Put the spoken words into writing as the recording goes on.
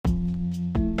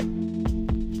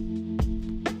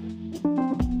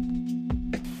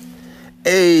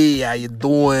Hey, how you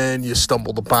doing? You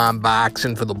stumbled upon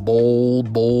boxing for the bold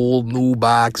new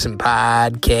boxing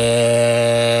podcast.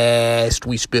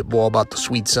 We spitball about the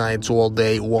sweet science all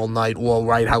day, all night, all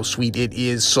right. How sweet it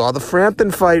is. Saw the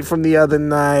Frampton fight from the other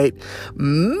night.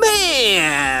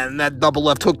 Man, that double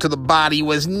left hook to the body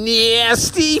was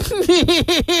nasty.